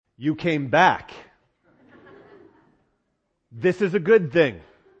You came back. This is a good thing.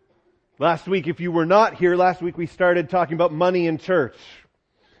 Last week, if you were not here, last week we started talking about money in church.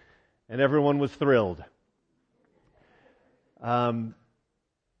 And everyone was thrilled. But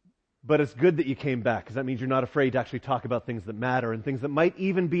it's good that you came back, because that means you're not afraid to actually talk about things that matter and things that might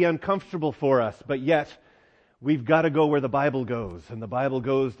even be uncomfortable for us. But yet, we've got to go where the Bible goes. And the Bible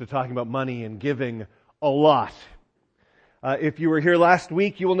goes to talking about money and giving a lot. If you were here last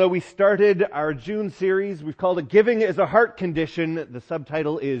week, you will know we started our June series. We've called it Giving is a Heart Condition. The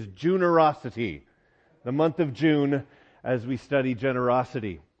subtitle is Junerosity, the month of June as we study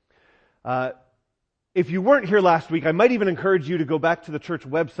generosity. If you weren't here last week, I might even encourage you to go back to the church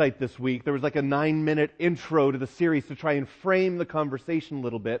website this week. There was like a 9-minute intro to the series to try and frame the conversation a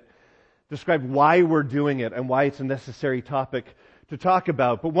little bit, describe why we're doing it and why it's a necessary topic to talk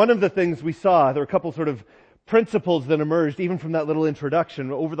about. But one of the things we saw, there were a couple sort of principles that emerged even from that little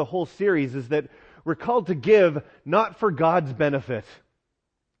introduction over the whole series, is that we're called to give not for God's benefit.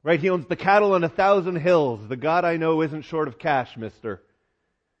 Right? He owns the cattle on 1,000 hills. The God I know isn't short of cash, mister.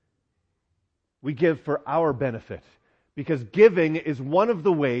 We give for our benefit, because giving is one of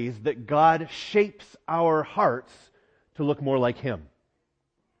the ways that God shapes our hearts to look more like Him.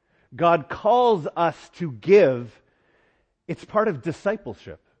 God calls us to give. It's part of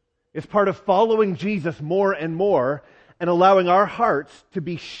discipleship. It's part of following Jesus more and more and allowing our hearts to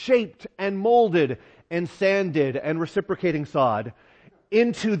be shaped and molded and sanded and reciprocating sod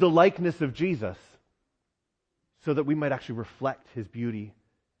into the likeness of Jesus so that we might actually reflect His beauty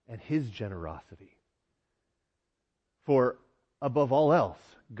and His generosity. For above all else,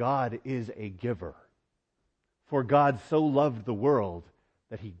 God is a giver. For God so loved the world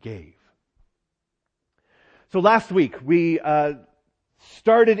that He gave. So last week we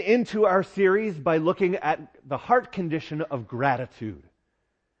started into our series by looking at the heart condition of gratitude.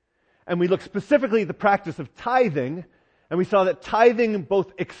 And we looked specifically at the practice of tithing, and we saw that tithing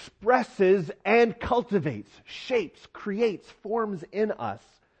both expresses and cultivates, shapes, creates, forms in us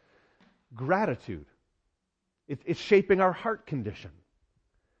gratitude. It's shaping our heart condition.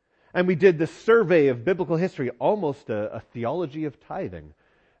 And we did this survey of biblical history, almost a theology of tithing.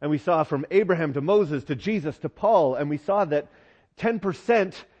 And we saw from Abraham to Moses to Jesus to Paul, and we saw that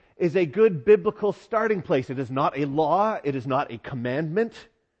 10% is a good biblical starting place. It is not a law, it is not a commandment,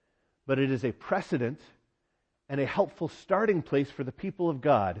 but it is a precedent and a helpful starting place for the people of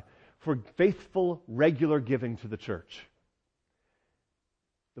God for faithful, regular giving to the church.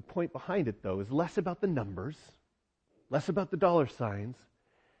 The point behind it, though, is less about the numbers, less about the dollar signs,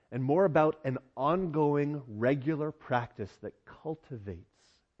 and more about an ongoing, regular practice that cultivates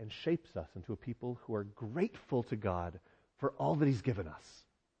and shapes us into a people who are grateful to God for all that He's given us.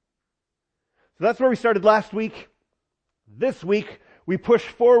 So that's where we started last week. This week, we push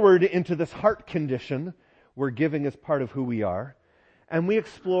forward into this heart condition where giving is part of who we are, and we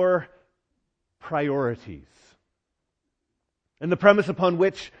explore priorities. And the premise upon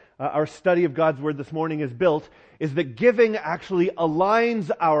which our study of God's Word this morning is built is that giving actually aligns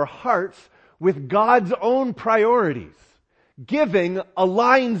our hearts with God's own priorities. Giving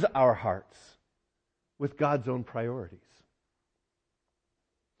aligns our hearts with God's own priorities.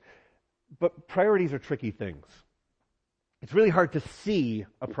 But priorities are tricky things. It's really hard to see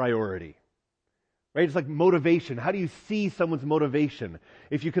a priority. Right? It's like motivation. How do you see someone's motivation?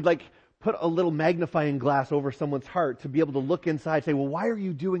 If you could put a little magnifying glass over someone's heart to be able to look inside and say, well, why are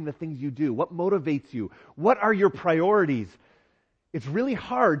you doing the things you do? What motivates you? What are your priorities? It's really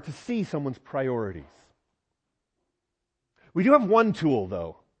hard to see someone's priorities. We do have one tool,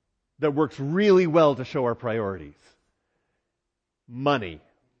 though, that works really well to show our priorities. Money.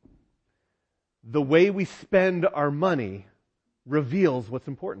 The way we spend our money reveals what's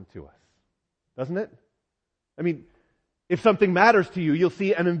important to us, doesn't it? I mean, if something matters to you, you'll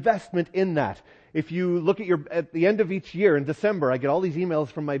see an investment in that. If you look at the end of each year, in December, I get all these emails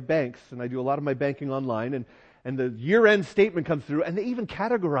from my banks, and I do a lot of my banking online, and the year-end statement comes through, and they even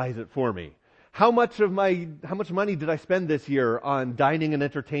categorize it for me. How much money did I spend this year on dining and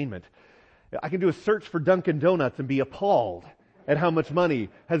entertainment? I can do a search for Dunkin' Donuts and be appalled at how much money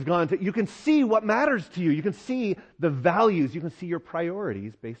has gone to. You can see what matters to you. You can see the values. You can see your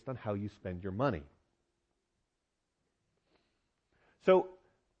priorities based on how you spend your money. So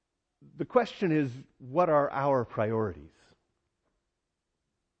the question is, what are our priorities?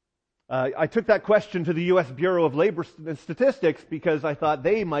 I took that question to the U.S. Bureau of Labor Statistics because I thought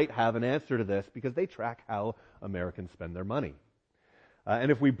they might have an answer to this, because they track how Americans spend their money.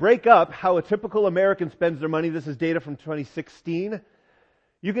 And if we break up how a typical American spends their money, this is data from 2016,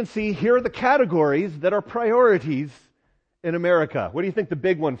 you can see here are the categories that are priorities in America? What do you think the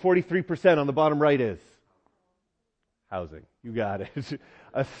big one, 43% on the bottom right is? Housing. You got it.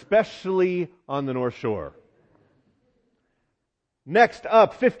 Especially on the North Shore. Next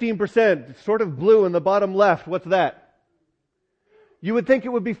up, 15%, sort of blue in the bottom left. What's that? You would think it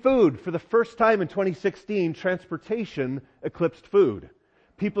would be food. For the first time in 2016, transportation eclipsed food.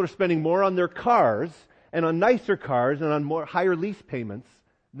 People are spending more on their cars and on nicer cars and on higher lease payments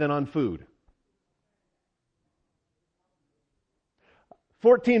than on food.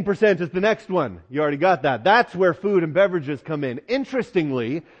 14% is the next one. You already got that. That's where food and beverages come in.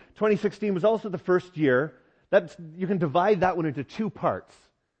 Interestingly, 2016 was also the first year that you can divide that one into two parts.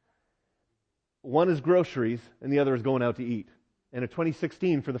 One is groceries and the other is going out to eat. And in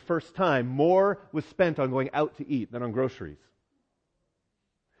 2016, for the first time, more was spent on going out to eat than on groceries.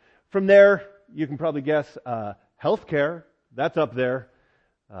 From there, you can probably guess healthcare, that's up there.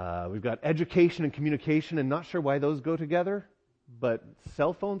 We've got education and communication, and not sure why those go together, but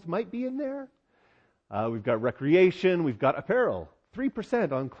cell phones might be in there. We've got recreation, we've got apparel,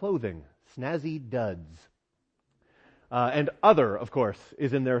 3% on clothing, snazzy duds. And other, of course,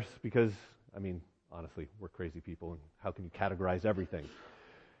 is in there because, honestly, we're crazy people, and how can you categorize everything?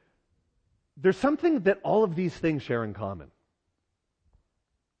 There's something that all of these things share in common.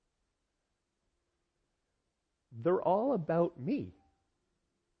 They're all about me.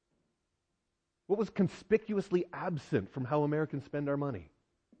 What was conspicuously absent from how Americans spend our money?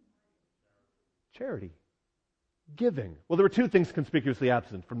 Charity. Giving. Well, there were two things conspicuously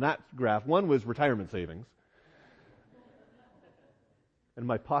absent from that graph. One was retirement savings. And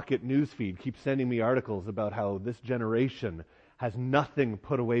my pocket news feed keeps sending me articles about how this generation has nothing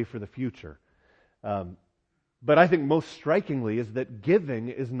put away for the future. But I think most strikingly is that giving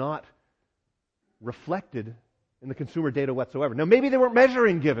is not reflected in the consumer data whatsoever. Now, maybe they weren't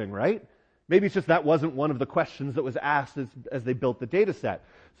measuring giving, right? Maybe it's just that wasn't one of the questions that was asked as they built the data set.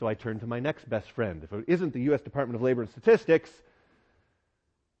 So I turned to my next best friend. If it isn't the U.S. Department of Labor and Statistics,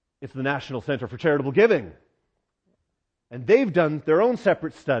 it's the National Center for Charitable Giving. And they've done their own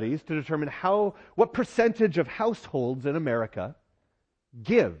separate studies to determine what percentage of households in America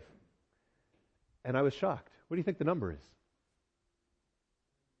give. And I was shocked. What do you think the number is?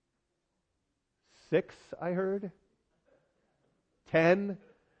 6, I heard? 10?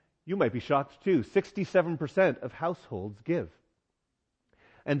 You might be shocked too. 67% of households give.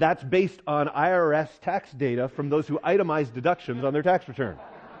 And that's based on IRS tax data from those who itemize deductions on their tax return.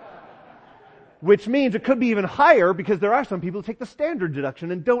 Which means it could be even higher because there are some people who take the standard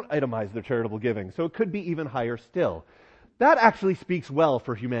deduction and don't itemize their charitable giving. So it could be even higher still. That actually speaks well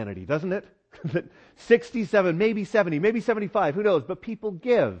for humanity, doesn't it? That 67, maybe 70, maybe 75, who knows? But people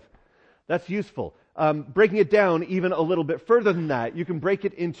give. That's useful. Breaking it down even a little bit further than that, you can break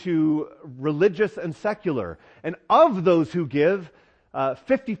it into religious and secular. And of those who give,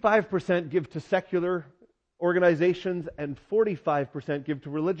 55% give to secular organizations and 45% give to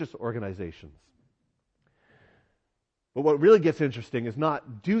religious organizations. But what really gets interesting is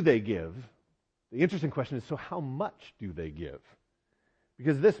not do they give. The interesting question is, so how much do they give?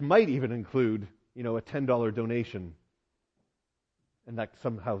 Because this might even include, a $10 donation, and that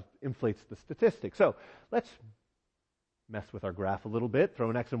somehow inflates the statistic. So let's mess with our graph a little bit, throw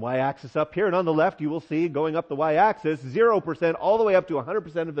an X and Y axis up here, and on the left you will see, going up the Y axis, 0% all the way up to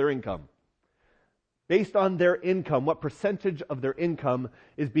 100% of their income. Based on their income, what percentage of their income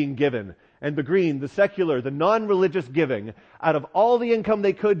is being given. And the green, the secular, the non-religious giving, out of all the income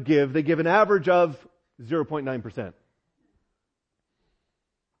they could give, they give an average of 0.9%.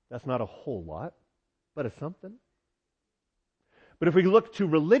 That's not a whole lot, but it's something. But if we look to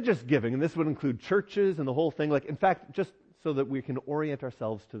religious giving, and this would include churches and the whole thing, in fact, just so that we can orient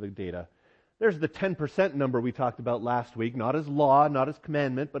ourselves to the data, there's the 10% number we talked about last week, not as law, not as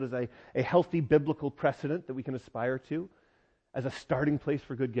commandment, but as a healthy biblical precedent that we can aspire to as a starting place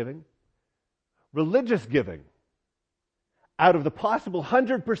for good giving. Religious giving, out of the possible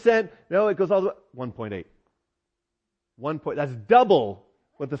 100%, no, it goes all the way, 1.8. That's double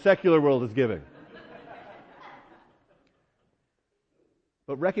what the secular world is giving.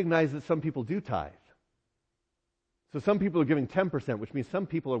 But recognize that some people do tithe. So some people are giving 10%, which means some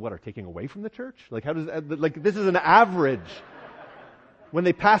people are taking away from the church? This is an average. When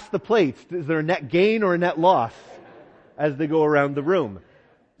they pass the plates, is there a net gain or a net loss as they go around the room?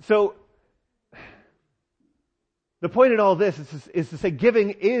 So the point in all this is to say giving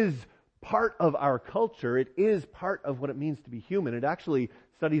is part of our culture. It is part of what it means to be human. It actually,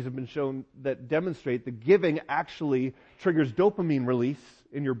 studies have been shown that demonstrate that giving actually triggers dopamine release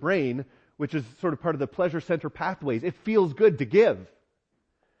in your brain, which is sort of part of the pleasure center pathways. It feels good to give.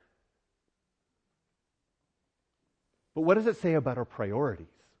 But what does it say about our priorities?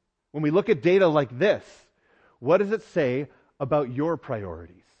 When we look at data like this, what does it say about your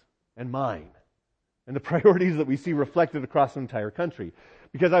priorities and mine? And the priorities that we see reflected across the entire country.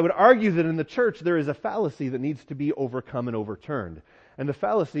 Because I would argue that in the church there is a fallacy that needs to be overcome and overturned. And the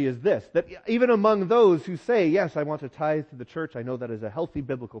fallacy is this, that even among those who say, yes, I want to tithe to the church, I know that is a healthy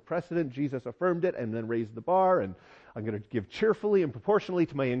biblical precedent, Jesus affirmed it and then raised the bar, and I'm going to give cheerfully and proportionally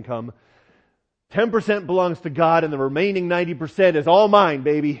to my income. 10% belongs to God and the remaining 90% is all mine,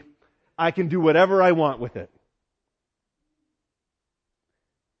 baby. I can do whatever I want with it.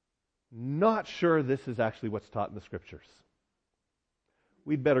 Not sure this is actually what's taught in the Scriptures.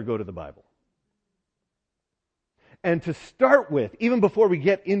 We'd better go to the Bible. And to start with, even before we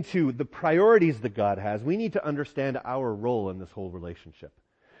get into the priorities that God has, we need to understand our role in this whole relationship.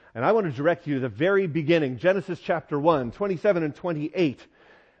 And I want to direct you to the very beginning, Genesis chapter 1, 27 and 28.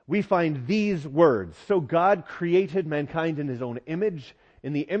 We find these words. So God created mankind in His own image.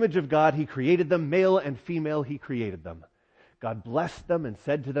 In the image of God He created them, male and female He created them. God blessed them and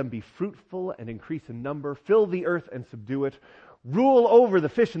said to them, be fruitful and increase in number, fill the earth and subdue it, rule over the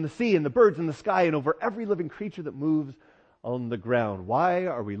fish in the sea and the birds in the sky and over every living creature that moves on the ground. Why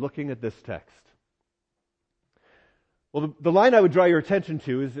are we looking at this text? Well, the line I would draw your attention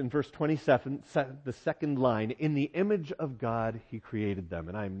to is in verse 27, the second line, in the image of God He created them.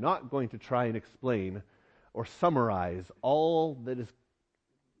 And I'm not going to try and explain or summarize all that is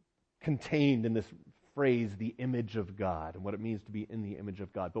contained in this phrase, the image of God, and what it means to be in the image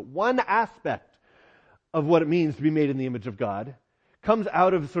of God. But one aspect of what it means to be made in the image of God comes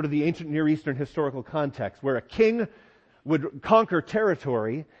out of sort of the ancient Near Eastern historical context, where a king would conquer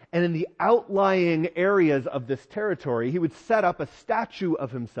territory, and in the outlying areas of this territory, he would set up a statue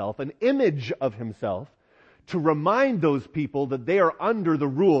of himself, an image of himself, to remind those people that they are under the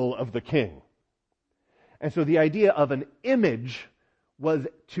rule of the king. And so the idea of an image was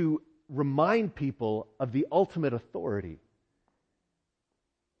to remind people of the ultimate authority.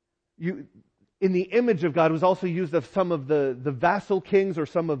 In the image of God was also used of some of the vassal kings or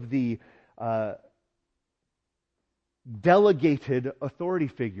some of the delegated authority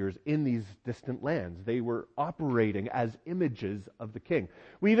figures in these distant lands. They were operating as images of the king.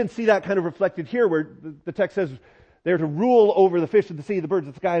 We even see that kind of reflected here where the text says they're to rule over the fish of the sea, the birds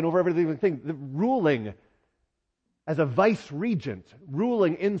of the sky, and over every living thing. The ruling as a vice regent,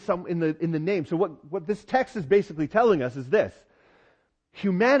 ruling in the name. So what this text is basically telling us is this: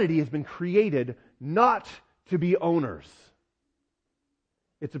 humanity has been created not to be owners.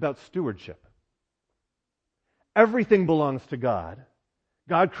 It's about stewardship. Everything belongs to God.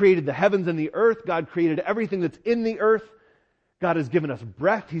 God created the heavens and the earth. God created everything that's in the earth. God has given us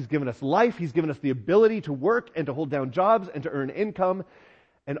breath. He's given us life. He's given us the ability to work and to hold down jobs and to earn income.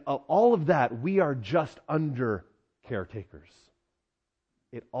 And all of that, we are just under caretakers.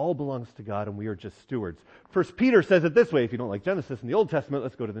 It all belongs to God, and we are just stewards. 1 Peter says it this way. If you don't like Genesis in the Old Testament,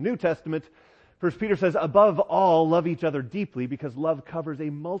 let's go to the New Testament. 1 Peter says, above all, love each other deeply, because love covers a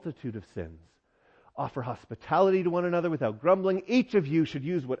multitude of sins. Offer hospitality to one another without grumbling. Each of you should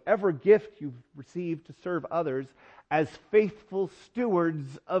use whatever gift you've received to serve others as faithful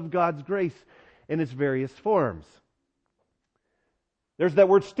stewards of God's grace in its various forms. There's that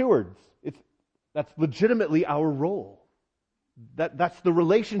word stewards. That's legitimately our role. That's the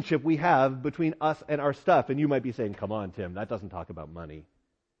relationship we have between us and our stuff. And you might be saying, come on, Tim, that doesn't talk about money.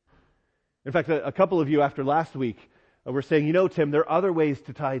 In fact, a couple of you after last week were saying, you know, Tim, there are other ways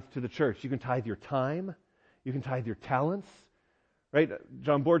to tithe to the church. You can tithe your time. You can tithe your talents. Right?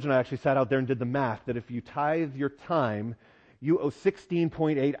 John Borge and I actually sat out there and did the math that if you tithe your time, you owe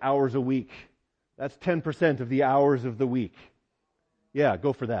 16.8 hours a week. That's 10% of the hours of the week. Yeah,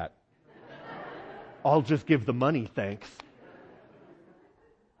 go for that. I'll just give the money, thanks.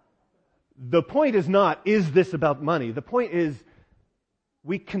 The point is not, is this about money? The point is,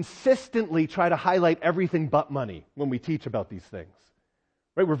 we consistently try to highlight everything but money when we teach about these things.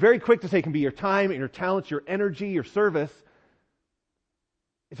 Right? We're very quick to say it can be your time, your talents, your energy, your service.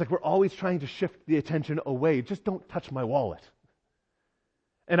 It's like we're always trying to shift the attention away. Just don't touch my wallet.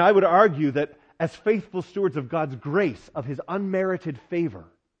 And I would argue that as faithful stewards of God's grace, of His unmerited favor,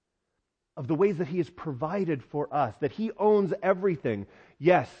 of the ways that He has provided for us, that He owns everything.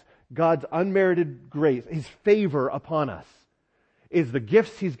 Yes, God's unmerited grace, His favor upon us, is the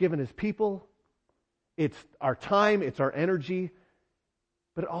gifts He's given His people. It's our time, it's our energy,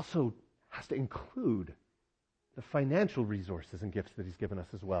 but it also has to include the financial resources and gifts that He's given us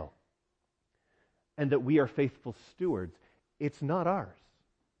as well. And that we are faithful stewards. It's not ours.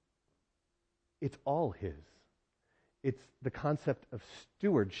 It's all His. It's the concept of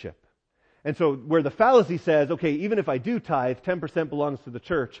stewardship. And so where the fallacy says, okay, even if I do tithe, 10% belongs to the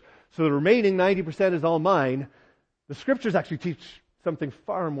church, so the remaining 90% is all mine, the Scriptures actually teach something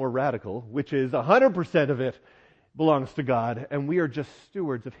far more radical, which is 100% of it belongs to God, and we are just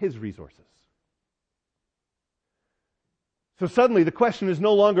stewards of His resources. So suddenly the question is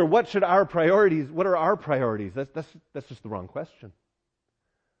no longer what are our priorities? That's just the wrong question.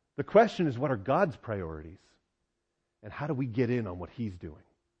 The question is, what are God's priorities? And how do we get in on what He's doing?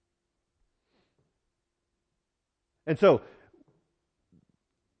 And so,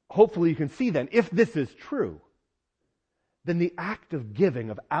 hopefully you can see then, if this is true, then the act of giving,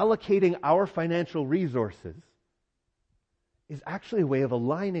 of allocating our financial resources, is actually a way of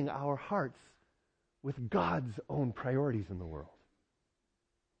aligning our hearts with God's own priorities in the world.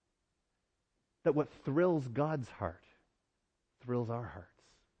 That what thrills God's heart thrills our hearts.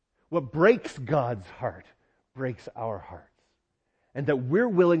 What breaks God's heart breaks our hearts. And that we're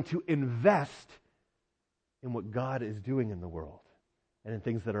willing to invest in what God is doing in the world and in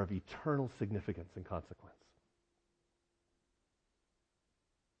things that are of eternal significance and consequence.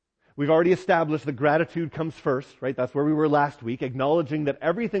 We've already established that gratitude comes first, right? That's where we were last week, acknowledging that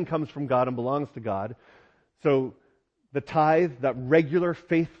everything comes from God and belongs to God. So the tithe, that regular,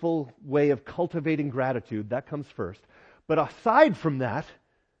 faithful way of cultivating gratitude, that comes first. But aside from that,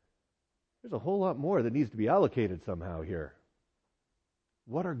 there's a whole lot more that needs to be allocated somehow here.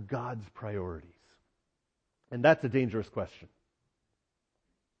 What are God's priorities? And that's a dangerous question.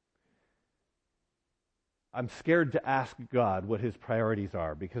 I'm scared to ask God what His priorities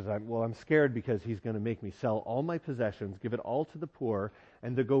are because I'm scared because He's going to make me sell all my possessions, give it all to the poor,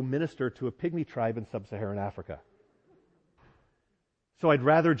 and to go minister to a pygmy tribe in sub-Saharan Africa. So I'd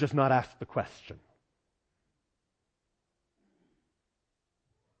rather just not ask the question.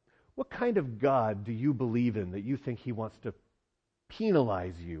 What kind of God do you believe in that you think He wants to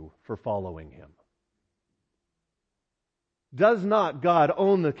penalize you for following Him? Does not God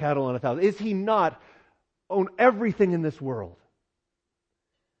own the cattle on 1,000? Is He not own everything in this world?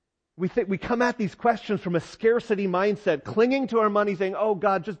 We come at these questions from a scarcity mindset, clinging to our money, saying, "Oh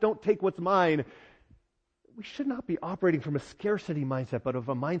God, just don't take what's mine." We should not be operating from a scarcity mindset, but of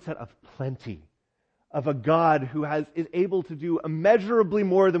a mindset of plenty, of a God who is able to do immeasurably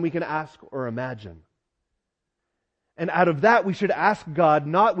more than we can ask or imagine. And out of that, we should ask God,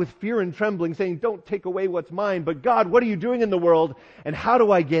 not with fear and trembling, saying, "Don't take away what's mine," but "God, what are you doing in the world, and how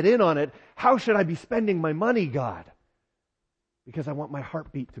do I get in on it? How should I be spending my money, God? Because I want my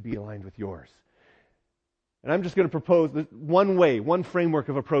heartbeat to be aligned with yours." And I'm just going to propose this one way, one framework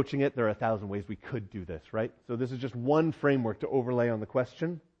of approaching it. There are 1,000 ways we could do this, right? So this is just one framework to overlay on the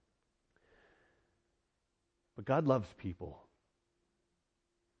question. But God loves people.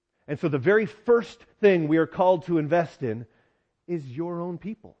 And so the very first thing we are called to invest in is your own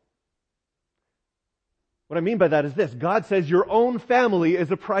people. What I mean by that is this: God says your own family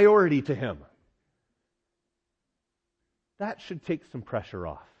is a priority to Him. That should take some pressure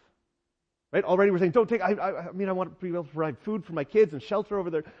off. Right? Already we're saying, I want to be able to provide food for my kids and shelter over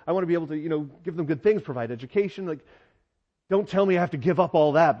there. I want to be able to, give them good things, provide education. Don't tell me I have to give up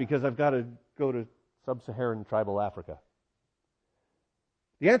all that because I've got to go to sub-Saharan tribal Africa.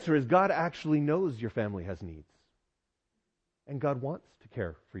 The answer is God actually knows your family has needs. And God wants to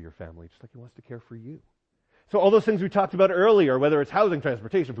care for your family just like He wants to care for you. So all those things we talked about earlier, whether it's housing,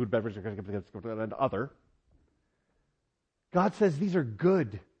 transportation, food, beverage, and other, God says these are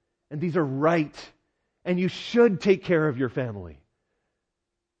good and these are right and you should take care of your family.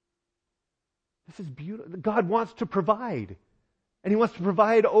 This is beautiful. God wants to provide, and He wants to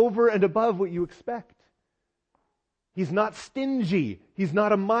provide over and above what you expect. He's not stingy. He's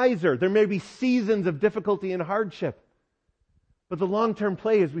not a miser. There may be seasons of difficulty and hardship. But the long-term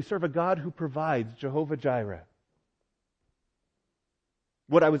play is we serve a God who provides, Jehovah Jireh.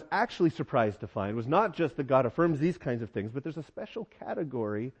 What I was actually surprised to find was not just that God affirms these kinds of things, but there's a special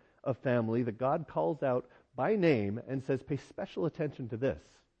category of family that God calls out by name and says, pay special attention to this.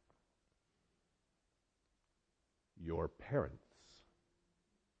 Your parents.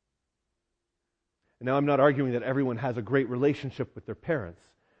 Now, I'm not arguing that everyone has a great relationship with their parents.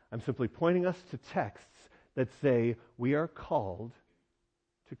 I'm simply pointing us to texts that say we are called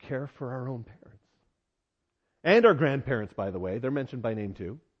to care for our own parents. And our grandparents, by the way. They're mentioned by name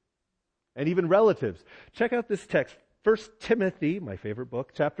too. And even relatives. Check out this text. 1 Timothy, my favorite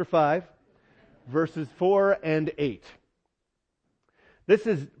book, chapter 5, verses 4 and 8. This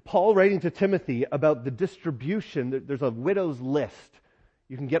is Paul writing to Timothy about the distribution. There's a widow's list.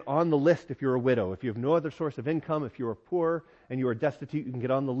 You can get on the list if you're a widow. If you have no other source of income, if you are poor and you are destitute, you can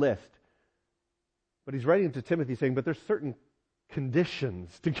get on the list. But he's writing to Timothy saying, but there's certain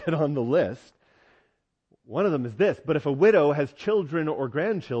conditions to get on the list. One of them is this: but if a widow has children or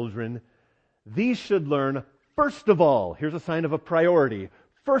grandchildren, these should learn, first of all, here's a sign of a priority,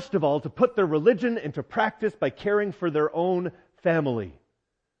 first of all, to put their religion into practice by caring for their own family,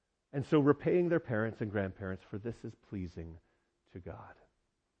 and so repaying their parents and grandparents, for this is pleasing to God.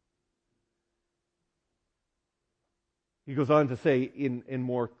 He goes on to say in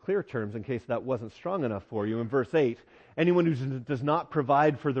more clear terms, in case that wasn't strong enough for you, in verse 8, anyone who does not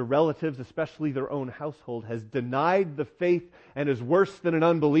provide for their relatives, especially their own household, has denied the faith and is worse than an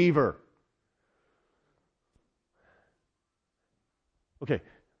unbeliever. Okay,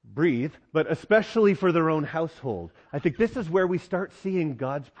 breathe, but especially for their own household. I think this is where we start seeing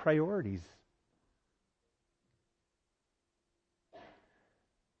God's priorities.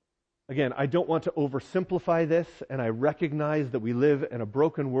 Again, I don't want to oversimplify this, and I recognize that we live in a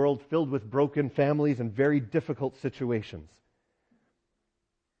broken world filled with broken families and very difficult situations.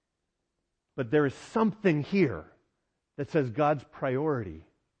 But there is something here that says God's priority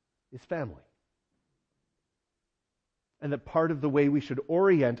is family. And that part of the way we should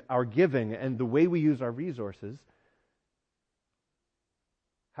orient our giving and the way we use our resources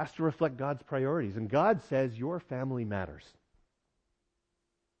has to reflect God's priorities. And God says your family matters.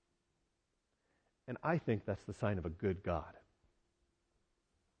 And I think that's the sign of a good God.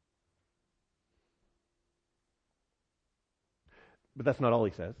 But that's not all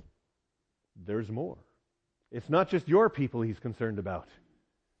he says. There's more. It's not just your people he's concerned about.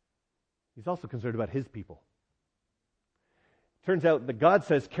 He's also concerned about his people. Turns out that God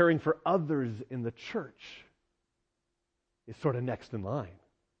says caring for others in the church is sort of next in line.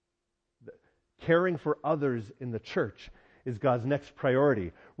 Caring for others in the church is God's next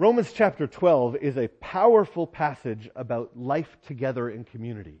priority. Romans chapter 12 is a powerful passage about life together in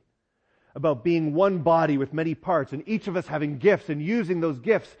community, about being one body with many parts, and each of us having gifts and using those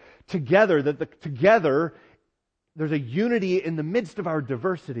gifts together, together there's a unity in the midst of our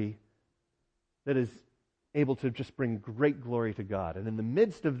diversity that is able to just bring great glory to God. And in the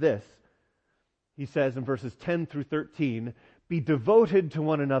midst of this, he says in verses 10 through 13, be devoted to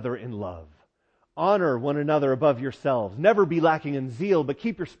one another in love. Honor one another above yourselves. Never be lacking in zeal, but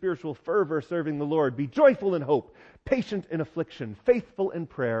keep your spiritual fervor serving the Lord. Be joyful in hope, patient in affliction, faithful in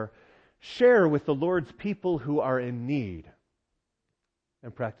prayer. Share with the Lord's people who are in need,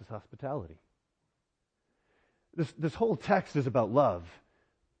 and practice hospitality. This whole text is about love,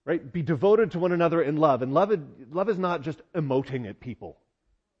 right? Be devoted to one another in love. And love is not just emoting at people.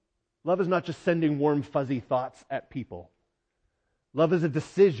 Love is not just sending warm, fuzzy thoughts at people. Love is a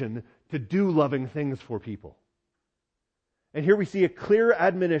decision to do loving things for people. And here we see a clear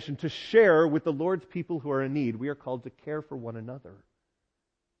admonition to share with the Lord's people who are in need. We are called to care for one another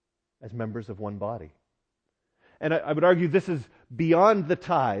as members of one body. And I would argue this is beyond the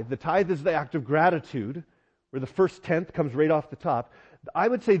tithe. The tithe is the act of gratitude, where the first tenth comes right off the top. I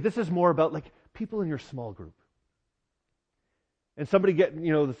would say this is more about like people in your small group. And somebody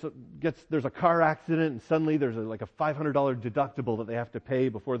there's a car accident, and suddenly there's a $500 deductible that they have to pay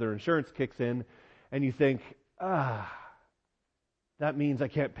before their insurance kicks in, and you think, that means I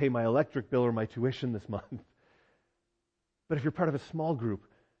can't pay my electric bill or my tuition this month. But if you're part of a small group,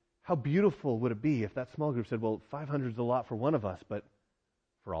 how beautiful would it be if that small group said, well, 500 is a lot for one of us, but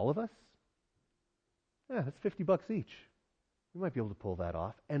for all of us? Yeah, that's $50 each. We might be able to pull that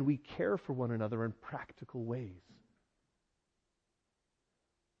off, and we care for one another in practical ways.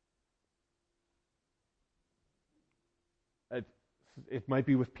 It might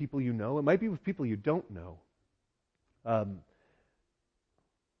be with people you know. It might be with people you don't know.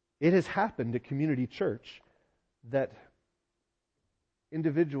 It has happened at Community Church that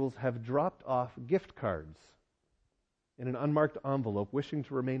individuals have dropped off gift cards in an unmarked envelope wishing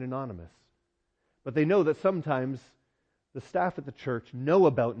to remain anonymous. But they know that sometimes the staff at the church know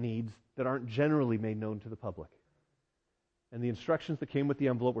about needs that aren't generally made known to the public. And the instructions that came with the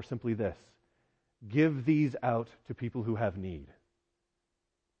envelope were simply this: give these out to people who have need.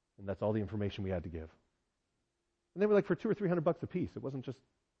 And that's all the information we had to give. And they were like for $200 or $300 a piece. It wasn't just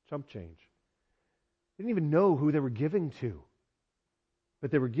chump change. They didn't even know who they were giving to,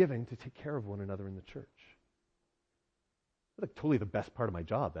 but they were giving to take care of one another in the church. It was like totally the best part of my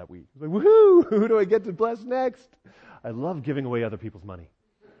job that week. It was like, woohoo! Who do I get to bless next? I love giving away other people's money.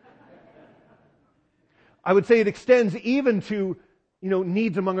 I would say it extends even to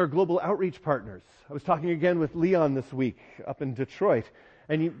needs among our global outreach partners. I was talking again with Leon this week up in Detroit,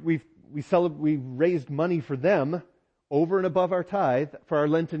 and we raised money for them over and above our tithe for our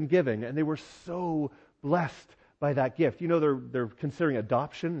Lenten giving, and they were so blessed by that gift. They're considering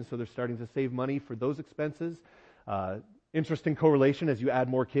adoption, and so they're starting to save money for those expenses. Interesting correlation. As you add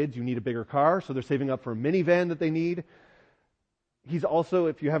more kids, you need a bigger car, so they're saving up for a minivan that they need. He's also,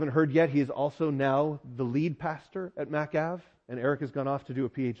 if you haven't heard yet, he is also now the lead pastor at MacAv, and Eric has gone off to do a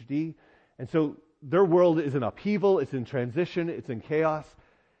PhD. And so their world is in upheaval, it's in transition, it's in chaos.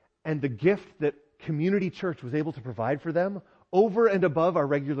 And the gift that Community Church was able to provide for them over and above our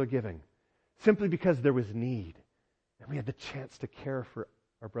regular giving, simply because there was need. And we had the chance to care for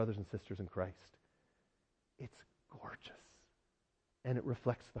our brothers and sisters in Christ. It's gorgeous. And it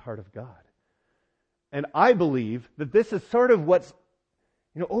reflects the heart of God. And I believe that this is sort of what's,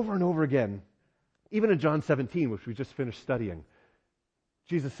 over and over again, even in John 17, which we just finished studying,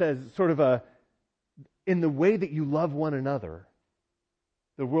 Jesus says in the way that you love one another,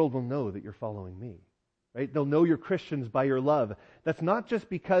 the world will know that you're following me. Right? They'll know you're Christians by your love. That's not just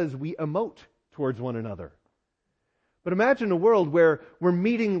because we emote towards one another. But imagine a world where we're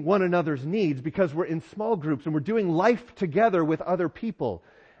meeting one another's needs because we're in small groups and we're doing life together with other people.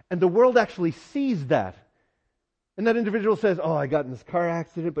 And the world actually sees that. And that individual says, I got in this car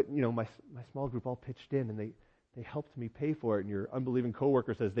accident, but my small group all pitched in and they helped me pay for it. And your unbelieving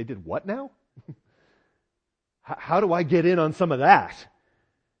coworker says, they did what now? How do I get in on some of that?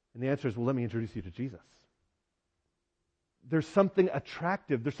 And the answer is, let me introduce you to Jesus. There's something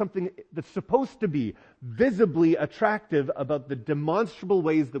attractive. There's something that's supposed to be visibly attractive about the demonstrable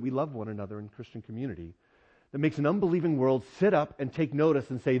ways that we love one another in Christian community that makes an unbelieving world sit up and take notice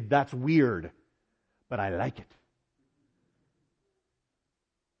and say, that's weird, but I like it.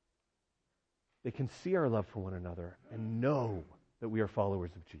 They can see our love for one another and know that we are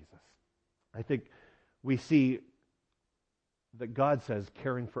followers of Jesus. I think we see that God says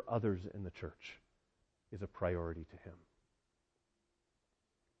caring for others in the church is a priority to Him.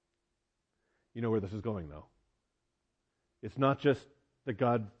 You know where this is going, though. It's not just that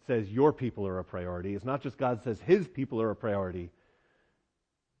God says your people are a priority. It's not just God says His people are a priority.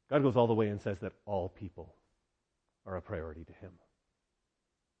 God goes all the way and says that all people are a priority to Him.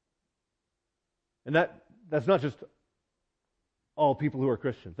 And that's not just all people who are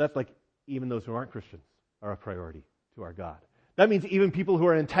Christians. That's like even those who aren't Christians are a priority to our God. That means even people who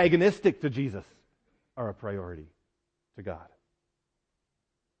are antagonistic to Jesus are a priority to God.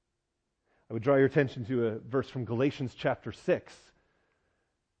 I would draw your attention to a verse from Galatians chapter 6.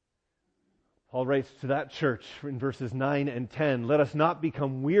 Paul writes to that church in verses 9 and 10, "Let us not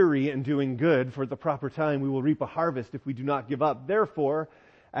become weary in doing good, for at the proper time we will reap a harvest if we do not give up. Therefore,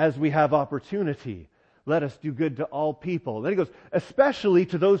 as we have opportunity, let us do good to all people." Then he goes, especially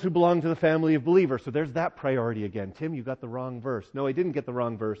to those who belong to the family of believers. So there's that priority again. Tim, you got the wrong verse. No, I didn't get the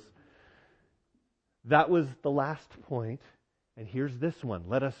wrong verse. That was the last point. And here's this one.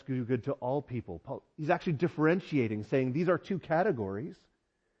 Let us do good to all people. Paul, he's actually differentiating, saying these are two categories.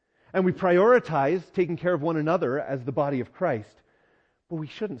 And we prioritize taking care of one another as the body of Christ. But we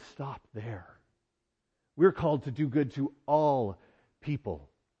shouldn't stop there. We're called to do good to all people.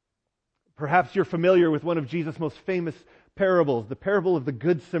 Perhaps you're familiar with one of Jesus' most famous parables, the parable of the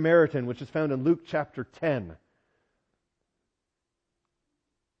Good Samaritan, which is found in Luke chapter 10.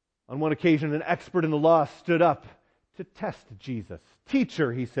 On one occasion, an expert in the law stood up to test Jesus.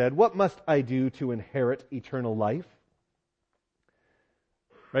 "Teacher," he said, "what must I do to inherit eternal life?"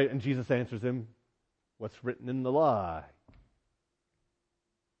 Right? And Jesus answers him, "What's written in the law?"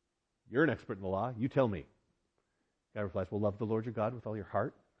 "You're an expert in the law. You tell me." The guy replies, "Well, love the Lord your God with all your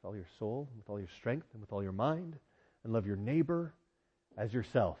heart, with all your soul, with all your strength, and with all your mind, and love your neighbor as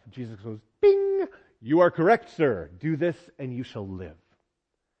yourself." Jesus goes, "Bing! You are correct, sir. Do this and you shall live."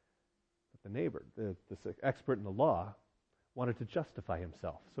 But the neighbor, this expert in the law, wanted to justify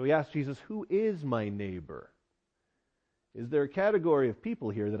himself. So he asked Jesus, "Who is my neighbor? Is there a category of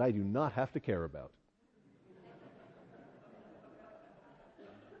people here that I do not have to care about?"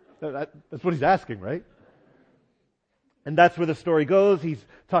 That's what he's asking, right? And that's where the story goes. He's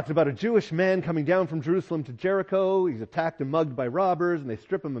talked about a Jewish man coming down from Jerusalem to Jericho. He's attacked and mugged by robbers, and they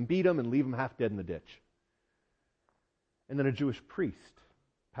strip him and beat him and leave him half dead in the ditch. And then a Jewish priest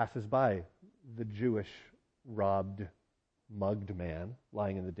passes by the Jewish robbed, mugged man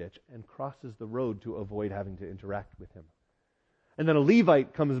lying in the ditch and crosses the road to avoid having to interact with him. And then a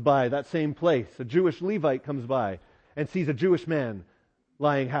Levite comes by that same place. A Jewish Levite comes by and sees a Jewish man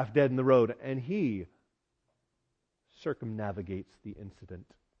lying half dead in the road, and he circumnavigates the incident.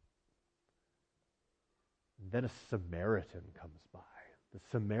 And then a Samaritan comes by. The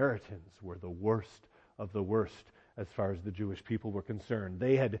Samaritans were the worst of the worst as far as the Jewish people were concerned.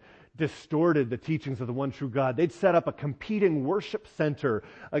 They had distorted the teachings of the one true God. They'd set up a competing worship center,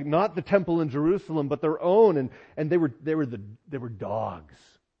 not the temple in Jerusalem, but their own, and they were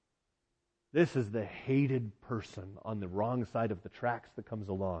dogs. This is the hated person on the wrong side of the tracks that comes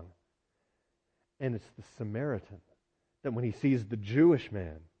along. And it's the Samaritan that when he sees the Jewish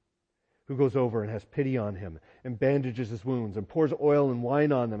man who goes over and has pity on him and bandages his wounds and pours oil and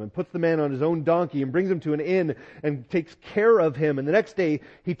wine on them and puts the man on his own donkey and brings him to an inn and takes care of him. And the next day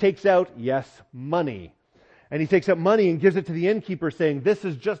he takes out, yes, money. And he takes out money and gives it to the innkeeper saying, this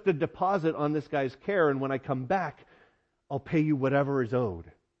is just a deposit on this guy's care, and when I come back, I'll pay you whatever is owed.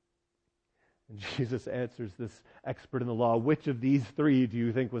 And Jesus answers this expert in the law, which of these three do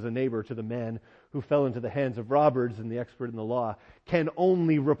you think was a neighbor to the man who fell into the hands of robbers? And the expert in the law can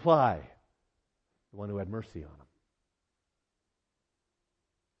only reply, the one who had mercy on him.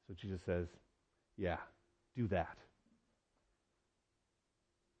 So Jesus says, yeah, do that.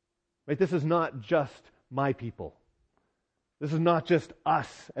 Right? This is not just my people. This is not just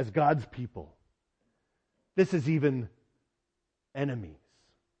us as God's people. This is even enemies.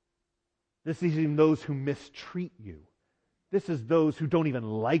 This is even those who mistreat you. This is those who don't even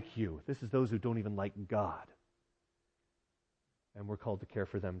like you. This is those who don't even like God. And we're called to care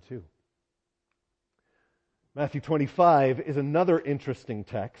for them too. Matthew 25 is another interesting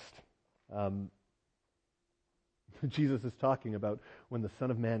text. Jesus is talking about when the Son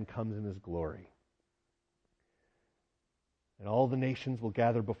of Man comes in His glory. And all the nations will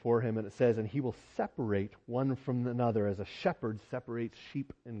gather before Him, and it says, and He will separate one from another as a shepherd separates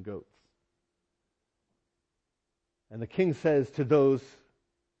sheep and goats. And the king says to those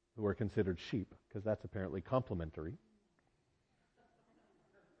who are considered sheep, because that's apparently complimentary,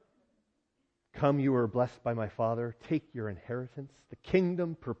 come, you are blessed by my Father, take your inheritance, the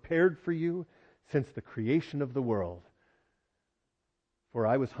kingdom prepared for you since the creation of the world. For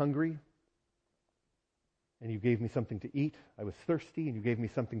I was hungry, and you gave me something to eat. I was thirsty, and you gave me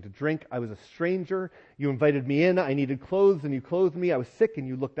something to drink. I was a stranger. You invited me in. I needed clothes, and you clothed me. I was sick, and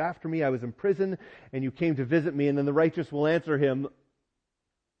you looked after me. I was in prison, and you came to visit me. And then the righteous will answer him,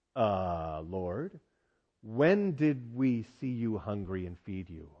 Lord, when did we see you hungry and feed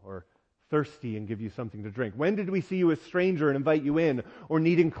you? Or thirsty and give you something to drink? When did we see you a stranger and invite you in? Or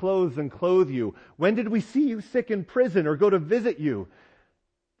needing clothes and clothe you? When did we see you sick in prison or go to visit you?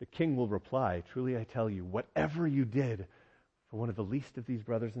 The king will reply, truly I tell you, whatever you did for one of the least of these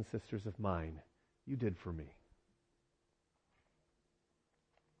brothers and sisters of mine, you did for me.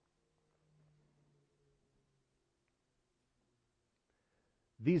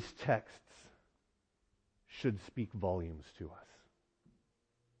 These texts should speak volumes to us.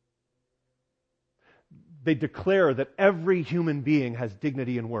 They declare that every human being has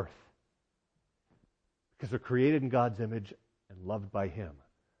dignity and worth because they're created in God's image and loved by Him.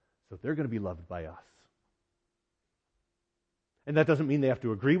 So they're going to be loved by us. And that doesn't mean they have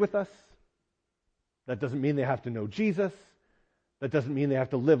to agree with us. That doesn't mean they have to know Jesus. That doesn't mean they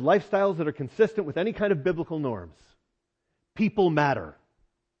have to live lifestyles that are consistent with any kind of biblical norms. People matter.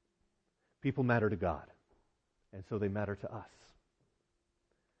 People matter to God. And so they matter to us.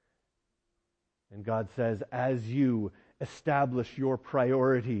 And God says, as you establish your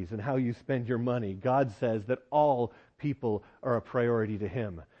priorities and how you spend your money, God says that all people are a priority to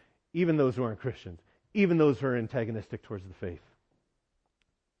Him. Even those who aren't Christians, even those who are antagonistic towards the faith.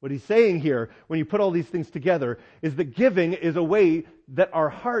 What He's saying here, when you put all these things together, is that giving is a way that our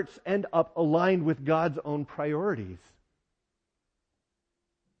hearts end up aligned with God's own priorities.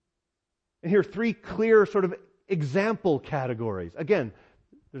 And here are three clear sort of example categories. Again,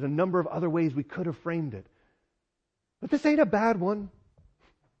 there's a number of other ways we could have framed it. But this ain't a bad one.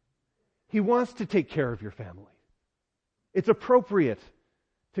 He wants to take care of your family. It's appropriate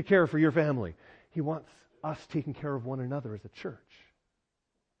to care for your family. He wants us taking care of one another as a church.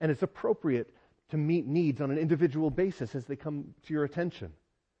 And it's appropriate to meet needs on an individual basis as they come to your attention.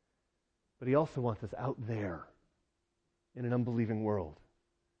 But He also wants us out there in an unbelieving world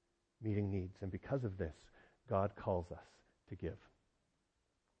meeting needs. And because of this, God calls us to give.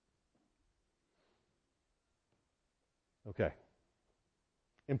 Okay.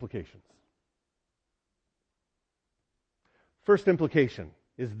 Implications. First implication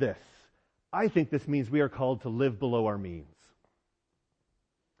is this. I think this means we are called to live below our means.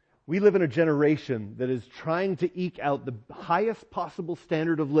 We live in a generation that is trying to eke out the highest possible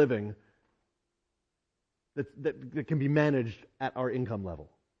standard of living that can be managed at our income level.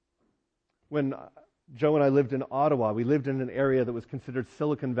 When Joe and I lived in Ottawa, we lived in an area that was considered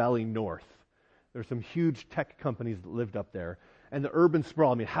Silicon Valley North. There were some huge tech companies that lived up there. And the urban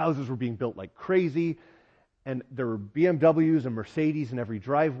sprawl, houses were being built like crazy. And there were BMWs and Mercedes in every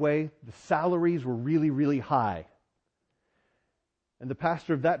driveway. The salaries were really, really high. And the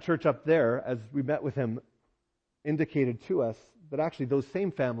pastor of that church up there, as we met with him, indicated to us that actually those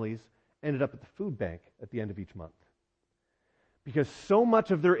same families ended up at the food bank at the end of each month. Because so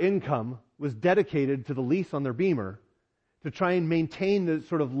much of their income was dedicated to the lease on their Beamer to try and maintain the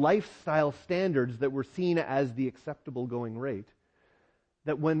sort of lifestyle standards that were seen as the acceptable going rate,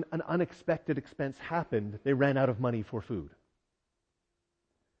 that when an unexpected expense happened, they ran out of money for food.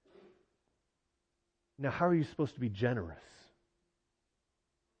 Now, how are you supposed to be generous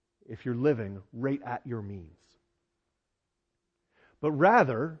if you're living right at your means? But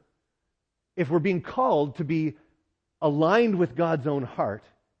rather, if we're being called to be aligned with God's own heart,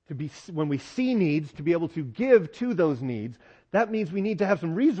 to be, when we see needs, to be able to give to those needs, that means we need to have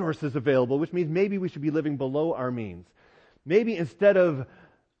some resources available, which means maybe we should be living below our means. Maybe instead of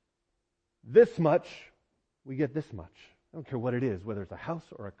this much, we get this much. I don't care what it is, whether it's a house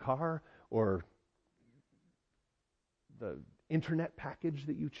or a car or the internet package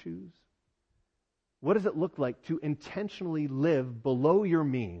that you choose. What does it look like to intentionally live below your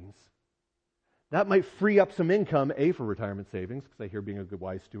means? That might free up some income, A, for retirement savings, because I hear being a good,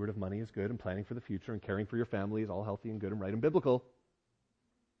 wise steward of money is good, and planning for the future and caring for your family is all healthy and good and right and biblical.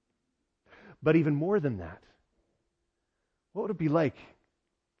 But even more than that, what would it be like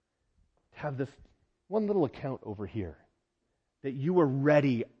to have this one little account over here that you were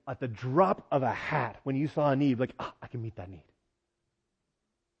ready at the drop of a hat when you saw a need, like, I can meet that need?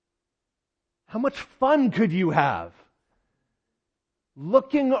 How much fun could you have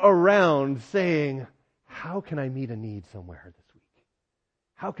looking around saying, how can I meet a need somewhere this week?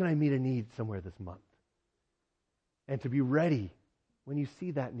 How can I meet a need somewhere this month? And to be ready when you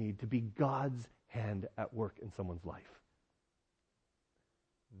see that need to be God's hand at work in someone's life.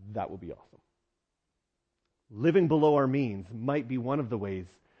 That will be awesome. Living below our means might be one of the ways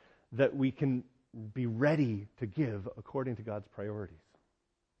that we can be ready to give according to God's priorities.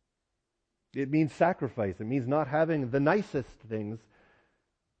 It means sacrifice. It means not having the nicest things.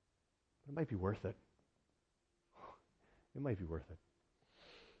 It might be worth it. It might be worth it.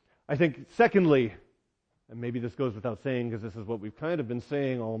 I think, secondly, and maybe this goes without saying because this is what we've kind of been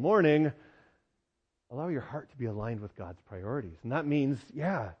saying all morning, allow your heart to be aligned with God's priorities. And that means,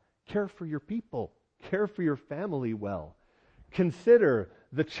 care for your people. Care for your family well. Consider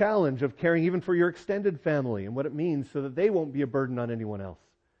the challenge of caring even for your extended family and what it means so that they won't be a burden on anyone else.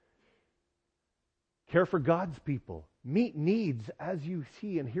 Care for God's people. Meet needs as you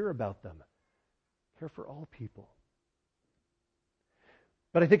see and hear about them. Care for all people.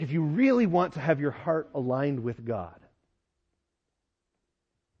 But I think if you really want to have your heart aligned with God,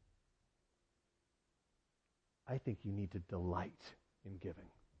 I think you need to delight in giving.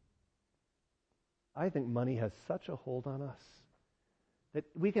 I think money has such a hold on us that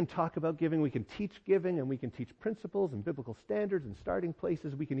we can talk about giving, we can teach giving, and we can teach principles and biblical standards and starting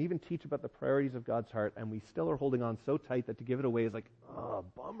places. We can even teach about the priorities of God's heart, and we still are holding on so tight that to give it away is like,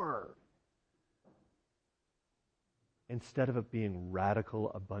 bummer. Instead of it being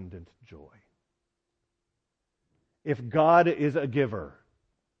radical, abundant joy. If God is a giver,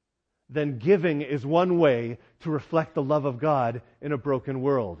 then giving is one way to reflect the love of God in a broken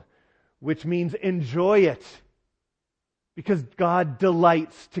world, which means enjoy it. Because God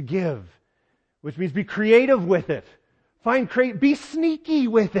delights to give, which means be creative with it. Be sneaky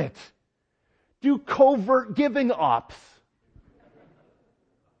with it. Do covert giving ops.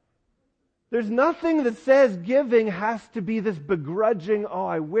 There's nothing that says giving has to be this begrudging,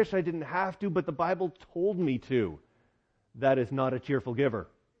 I wish I didn't have to, but the Bible told me to. That is not a cheerful giver.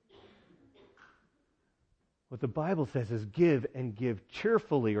 What the Bible says is give and give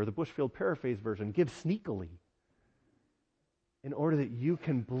cheerfully, or the Bushfield Paraphrase version, give sneakily, in order that you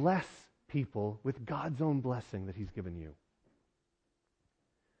can bless people with God's own blessing that He's given you.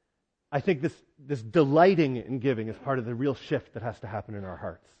 I think this delighting in giving is part of the real shift that has to happen in our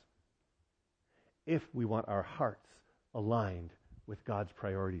hearts, if we want our hearts aligned with God's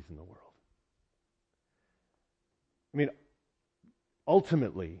priorities in the world. I mean,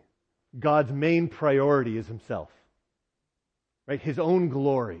 ultimately, God's main priority is Himself, right? His own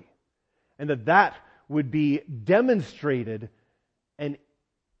glory. And that would be demonstrated and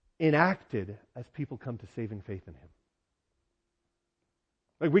enacted as people come to saving faith in Him.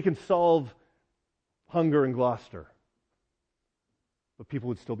 Like, we can solve hunger in Gloucester, but people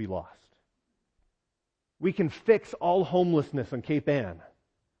would still be lost. We can fix all homelessness on Cape Ann,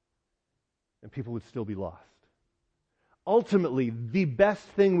 and people would still be lost. Ultimately, the best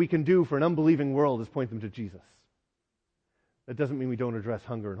thing we can do for an unbelieving world is point them to Jesus. That doesn't mean we don't address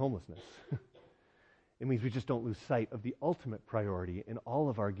hunger and homelessness. It means we just don't lose sight of the ultimate priority in all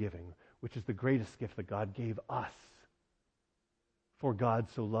of our giving, which is the greatest gift that God gave us. For God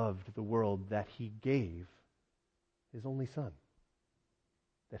so loved the world that He gave His only Son.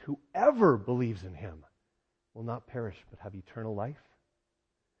 that whoever believes in him will not perish but have eternal life.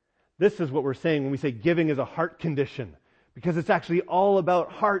 This is what we're saying when we say giving is a heart condition, because it's actually all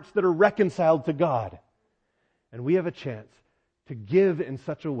about hearts that are reconciled to God. And we have a chance to give in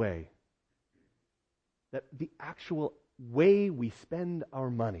such a way that the actual way we spend our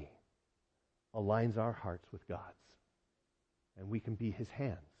money aligns our hearts with God's. And we can be his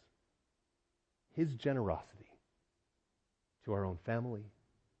hands, his generosity to our own family,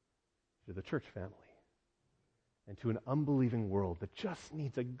 to the church family, and to an unbelieving world that just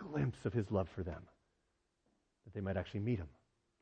needs a glimpse of his love for them, that they might actually meet him.